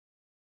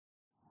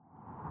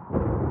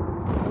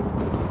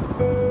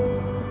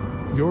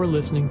You're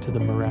listening to The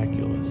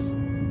Miraculous,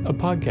 a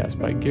podcast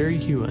by Gary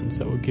Hewins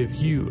that will give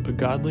you a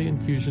godly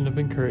infusion of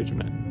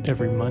encouragement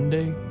every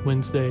Monday,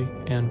 Wednesday,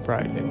 and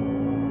Friday.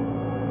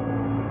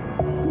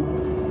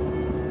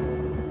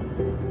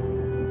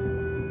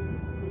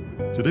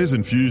 Today's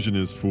infusion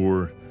is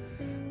for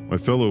my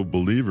fellow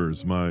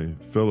believers, my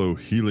fellow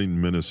healing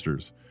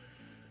ministers,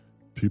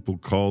 people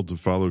called to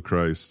follow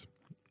Christ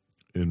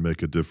and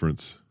make a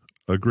difference,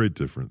 a great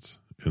difference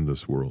in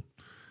this world.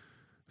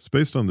 It's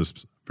based on this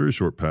very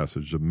short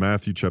passage of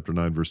Matthew chapter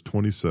 9, verse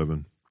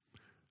 27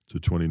 to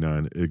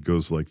 29. It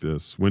goes like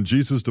this. When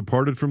Jesus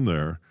departed from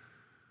there,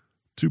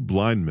 2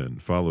 blind men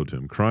followed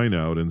him, crying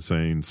out and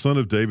saying, Son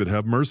of David,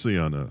 have mercy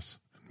on us.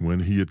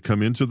 When he had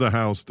come into the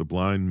house, the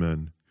blind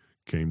men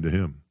came to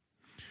him.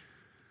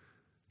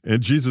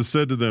 And Jesus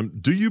said to them,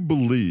 Do you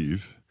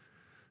believe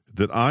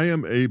that I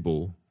am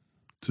able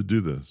to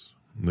do this?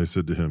 And they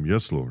said to him,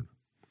 Yes, Lord.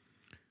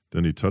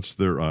 Then he touched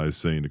their eyes,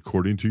 saying,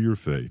 According to your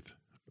faith,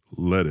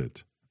 let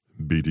it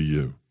be to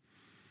you.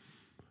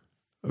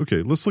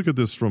 Okay, let's look at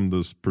this from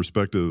this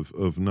perspective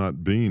of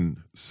not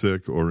being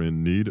sick or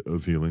in need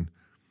of healing,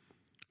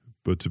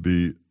 but to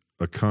be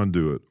a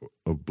conduit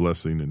of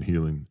blessing and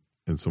healing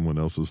in someone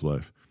else's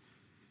life.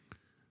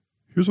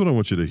 Here's what I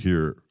want you to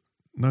hear,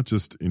 not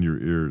just in your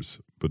ears,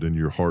 but in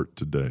your heart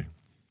today.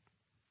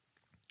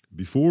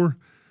 Before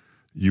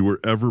you were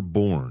ever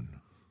born,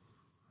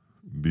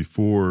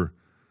 before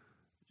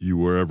you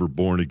were ever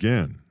born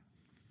again,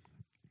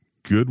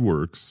 good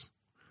works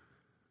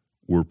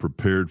were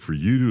prepared for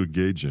you to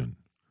engage in,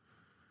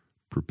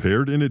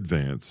 prepared in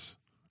advance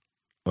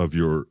of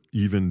your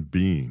even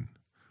being.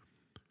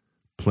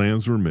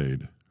 Plans were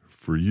made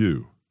for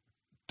you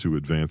to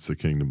advance the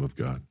kingdom of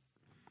God.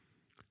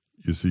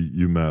 You see,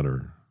 you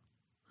matter.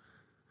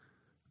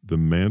 The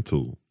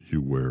mantle you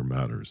wear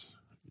matters.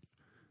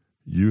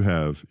 You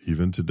have,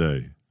 even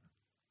today,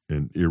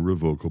 an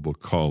irrevocable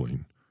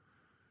calling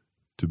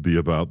to be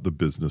about the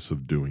business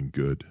of doing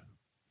good.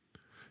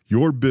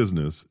 Your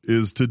business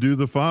is to do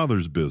the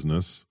Father's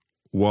business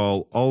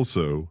while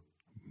also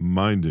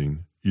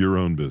minding your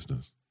own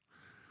business.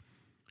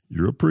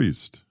 You're a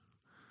priest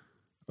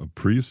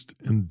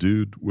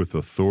endued with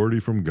authority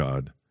from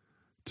God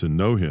to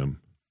know him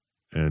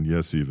and,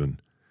 yes, even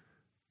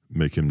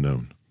make him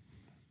known.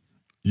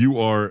 You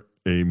are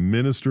a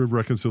minister of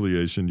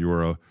reconciliation. You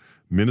are a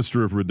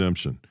minister of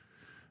redemption.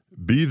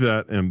 Be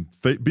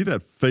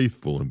that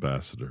faithful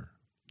ambassador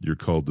you're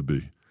called to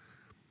be,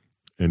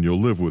 and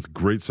you'll live with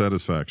great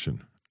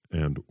satisfaction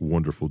and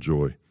wonderful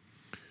joy.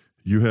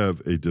 You have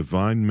a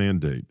divine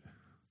mandate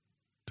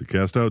to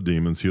cast out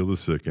demons, heal the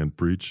sick, and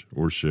preach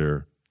or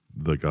share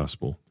the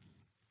gospel.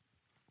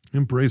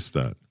 Embrace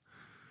that.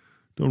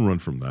 Don't run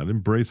from that.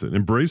 Embrace it.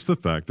 Embrace the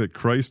fact that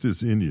Christ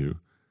is in you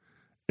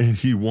and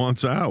he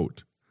wants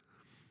out.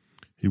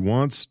 He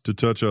wants to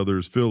touch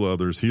others, fill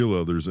others, heal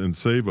others, and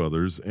save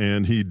others,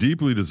 and he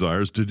deeply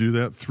desires to do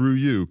that through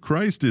you.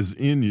 Christ is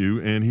in you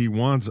and he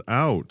wants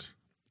out.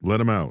 Let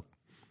him out.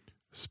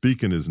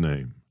 Speak in his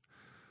name.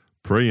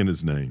 Pray in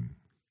his name.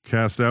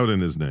 Cast out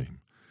in his name.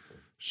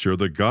 Share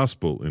the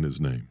gospel in his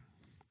name.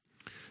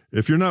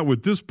 If you're not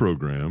with this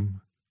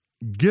program,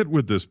 get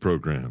with this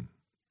program,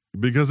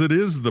 because it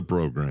is the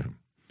program.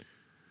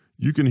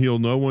 You can heal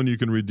no one, you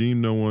can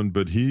redeem no one,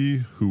 but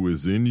he who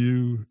is in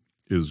you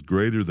is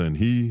greater than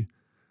he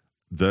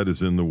that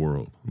is in the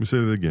world. Let me say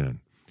that again.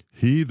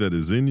 He that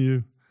is in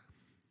you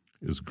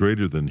is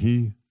greater than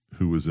he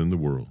who is in the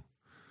world.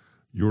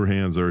 Your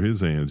hands are his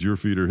hands, your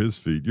feet are his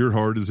feet, your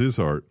heart is his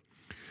heart.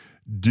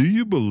 Do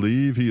you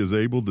believe he is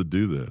able to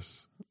do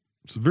this?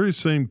 It's the very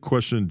same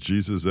question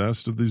Jesus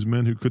asked of these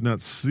men who could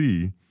not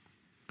see,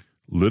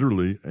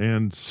 literally,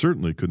 and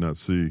certainly could not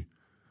see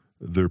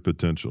their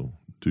potential.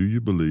 Do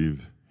you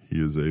believe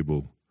he is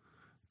able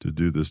to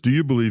do this? Do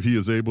you believe he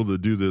is able to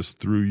do this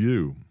through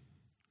you?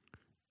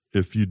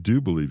 If you do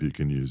believe he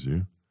can use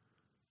you,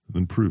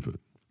 then prove it.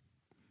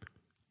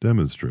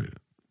 Demonstrate it.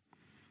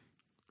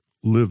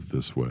 Live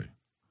this way.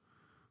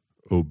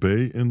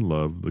 Obey and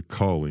love the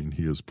calling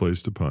he has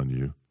placed upon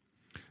you,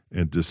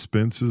 and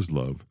dispense his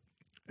love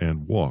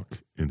and walk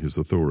in his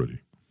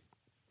authority.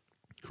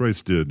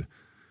 Christ did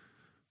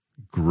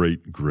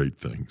great, great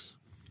things.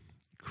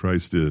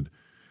 Christ did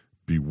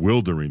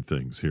bewildering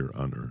things here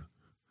on earth.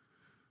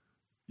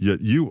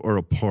 Yet you are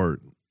a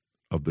part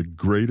of the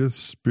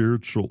greatest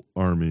spiritual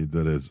army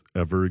that has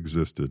ever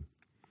existed,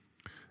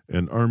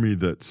 an army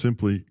that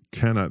simply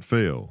cannot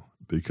fail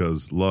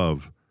because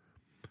love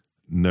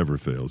never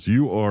fails.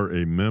 You are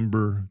a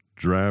member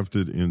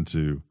drafted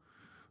into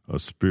a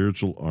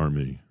spiritual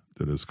army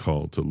that is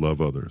called to love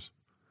others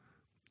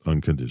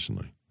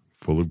unconditionally,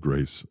 full of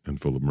grace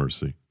and full of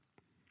mercy.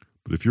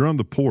 But if you're on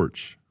the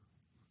porch,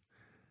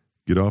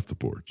 get off the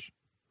porch.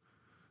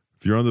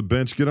 If you're on the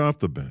bench, get off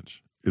the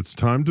bench. It's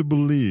time to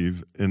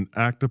believe and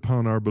act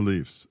upon our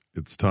beliefs.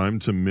 It's time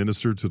to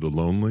minister to the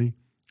lonely,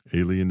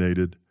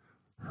 alienated,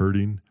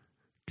 hurting,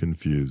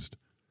 confused,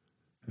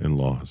 and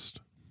lost.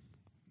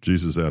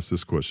 Jesus asked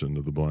this question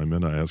of the blind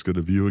men. I ask it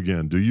of you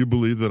again. Do you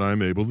believe that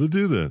I'm able to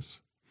do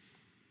this?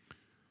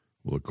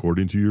 Well,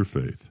 according to your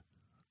faith,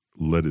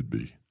 let it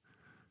be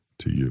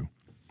to you.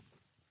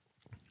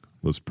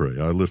 Let's pray.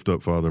 I lift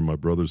up, Father, my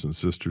brothers and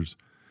sisters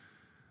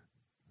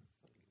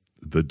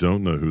that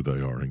don't know who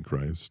they are in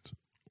Christ,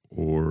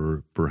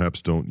 or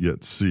perhaps don't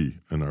yet see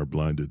and are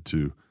blinded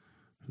to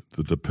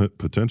the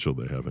potential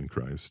they have in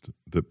Christ,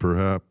 that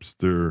perhaps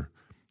their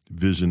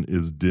vision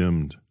is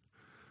dimmed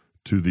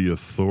to the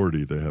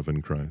authority they have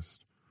in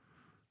Christ.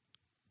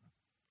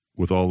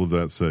 With all of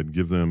that said,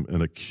 give them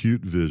an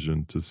acute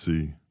vision to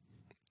see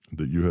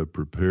that you have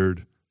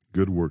prepared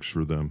good works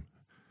for them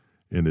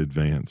in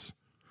advance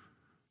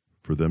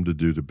for them to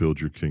do to build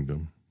your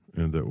kingdom,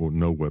 and that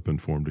no weapon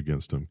formed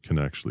against them can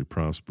actually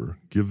prosper.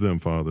 Give them,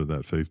 Father,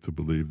 that faith to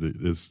believe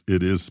that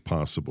it is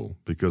possible,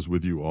 because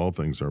with you all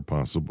things are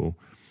possible,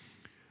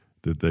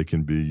 that they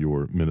can be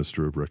your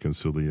minister of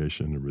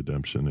reconciliation and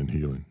redemption and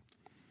healing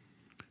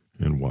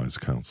and wise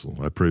counsel.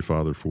 I pray,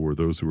 Father, for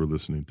those who are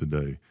listening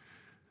today,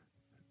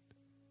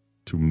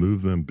 to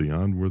move them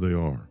beyond where they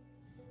are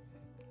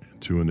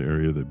into an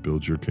area that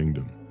builds your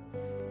kingdom,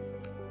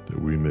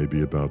 that we may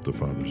be about the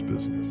Father's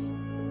business.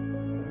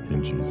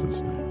 In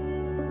Jesus' name,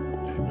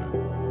 amen.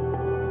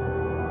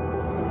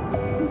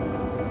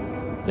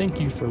 Thank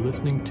you for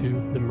listening to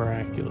The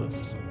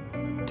Miraculous.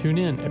 Tune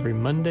in every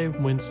Monday,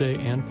 Wednesday,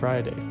 and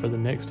Friday for the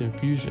next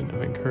infusion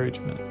of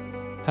encouragement.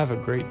 Have a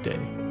great day.